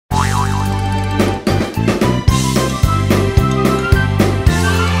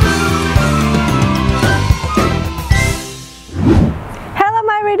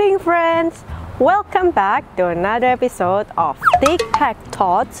Welcome back to another episode of Tic Tac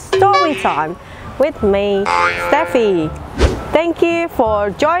Tot Storytime with me, Steffi. Thank you for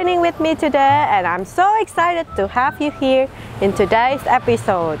joining with me today, and I'm so excited to have you here in today's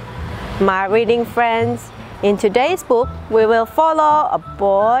episode. My reading friends, in today's book, we will follow a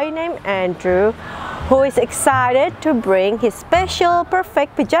boy named Andrew who is excited to bring his special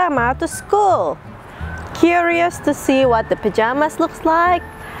perfect pajama to school. Curious to see what the pajamas looks like?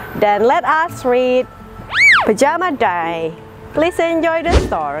 Then let us read Pajama Day. Please enjoy the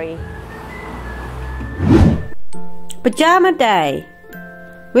story. Pajama Day,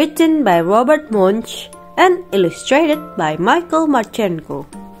 written by Robert Munsch and illustrated by Michael Marchenko.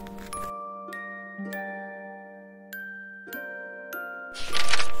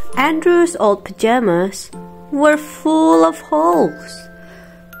 Andrew's old pajamas were full of holes,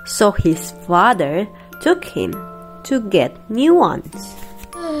 so his father took him to get new ones.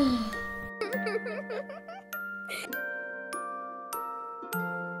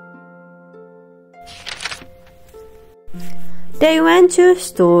 They went to a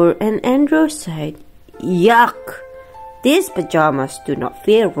store and Andrew said, "Yuck! These pajamas do not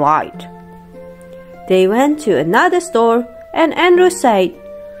feel right." They went to another store and Andrew said,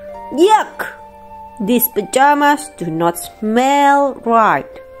 "Yuck! These pajamas do not smell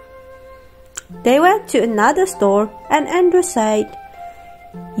right." They went to another store and Andrew said,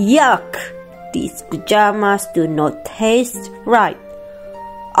 "Yuck! These pajamas do not taste right.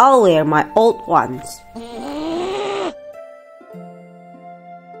 I'll wear my old ones."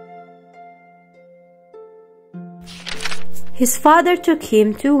 His father took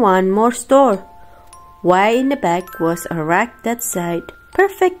him to one more store. Way in the back was a rack that said,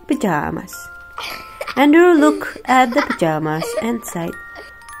 "Perfect Pajamas." Andrew looked at the pajamas and said,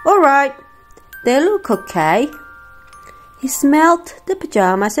 "All right, they look okay." He smelled the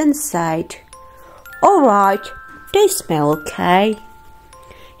pajamas and said, "All right, they smell okay."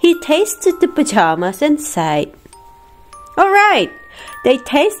 He tasted the pajamas and said, "All right, they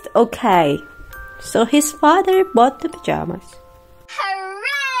taste okay." So his father bought the pajamas.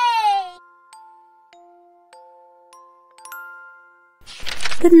 Hooray!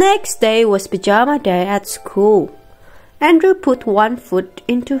 The next day was pajama day at school. Andrew put one foot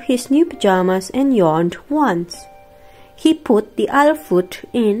into his new pajamas and yawned once. He put the other foot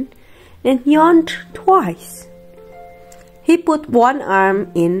in and yawned twice. He put one arm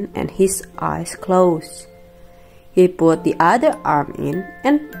in and his eyes closed. He put the other arm in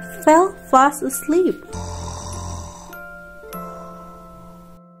and fell fast asleep.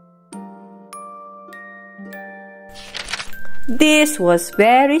 This was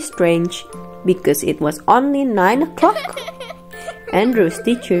very strange because it was only 9 o'clock. Andrew's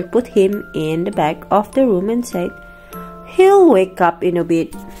teacher put him in the back of the room and said, "He'll wake up in a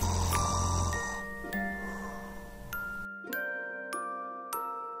bit."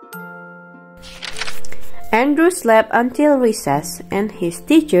 Andrew slept until recess and his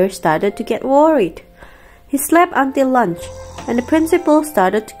teacher started to get worried. He slept until lunch and the principal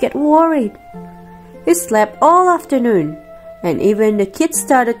started to get worried. He slept all afternoon and even the kids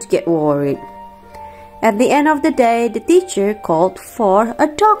started to get worried. At the end of the day, the teacher called for a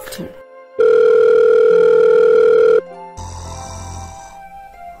doctor.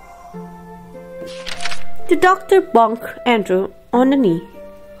 The doctor bonked Andrew on the knee,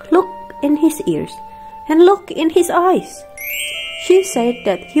 looked in his ears, and looked in his eyes. She said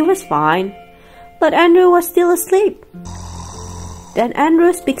that he was fine, but Andrew was still asleep. Then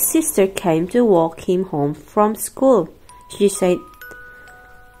Andrew's big sister came to walk him home from school. She said,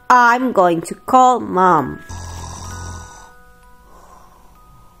 "I'm going to call Mom."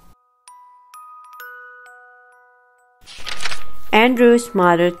 Andrew's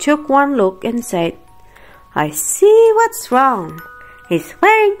mother took one look and said, "I see what's wrong. He's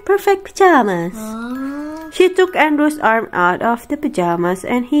wearing perfect pajamas." She took Andrew's arm out of the pajamas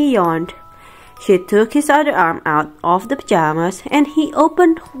and he yawned. She took his other arm out of the pajamas and he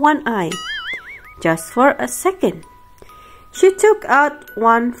opened one eye, just for a second. She took out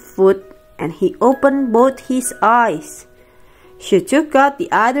one foot and he opened both his eyes. She took out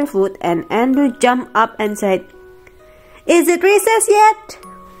the other foot and Andrew jumped up and said, "Is it recess yet?"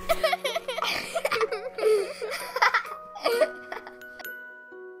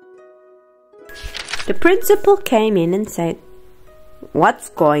 The principal came in and said, "What's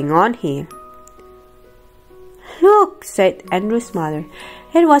going on here?" "Look," said Andrew's mother.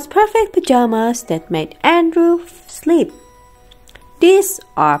 "It was perfect pajamas that made Andrew sleep. These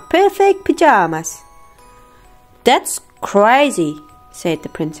are perfect pajamas." "That's crazy," said the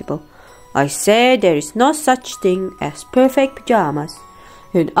principal. "I say there is no such thing as perfect pajamas.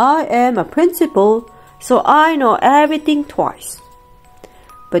 and I am a principal, so I know everything twice.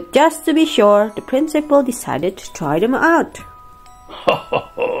 But just to be sure, the principal decided to try them out.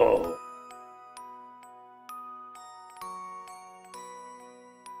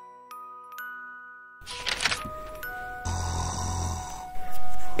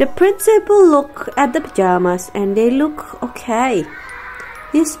 The principal looked at the pajamas and they looked okay.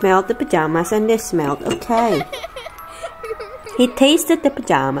 He smelled the pajamas and they smelled okay. He tasted the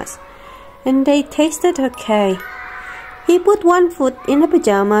pajamas and they tasted okay. He put one foot in the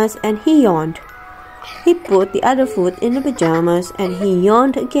pajamas and he yawned. He put the other foot in the pajamas and he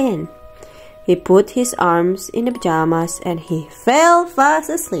yawned again. He put his arms in the pajamas and he fell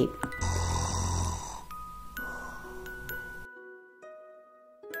fast asleep.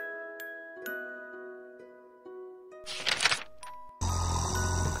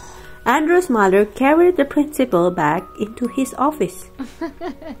 Andrew's mother carried the principal back into his office.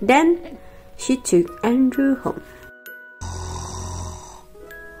 Then she took Andrew home.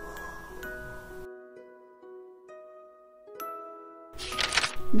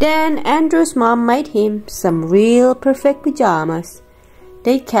 Then Andrew's mom made him some real perfect pajamas.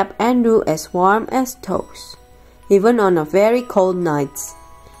 They kept Andrew as warm as toast, even on a very cold nights.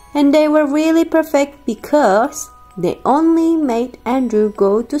 And they were really perfect because they only made Andrew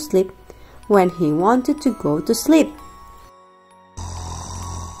go to sleep when he wanted to go to sleep.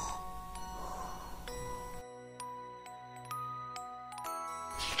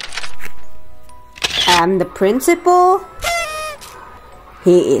 And the principal?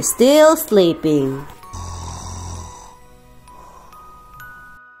 He is still sleeping.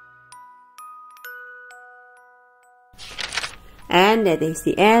 And that is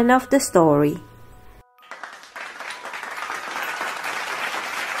the end of the story.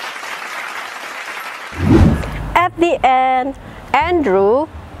 At the end, Andrew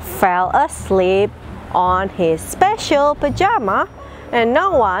fell asleep on his special pajama and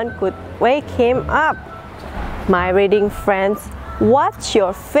no one could wake him up. My reading friends, what's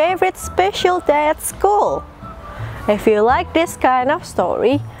your favorite special day at school? If you like this kind of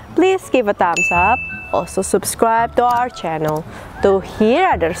story, please give a thumbs up. Also subscribe to our channel to hear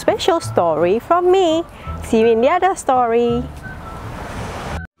other special story from me. See you in the other story.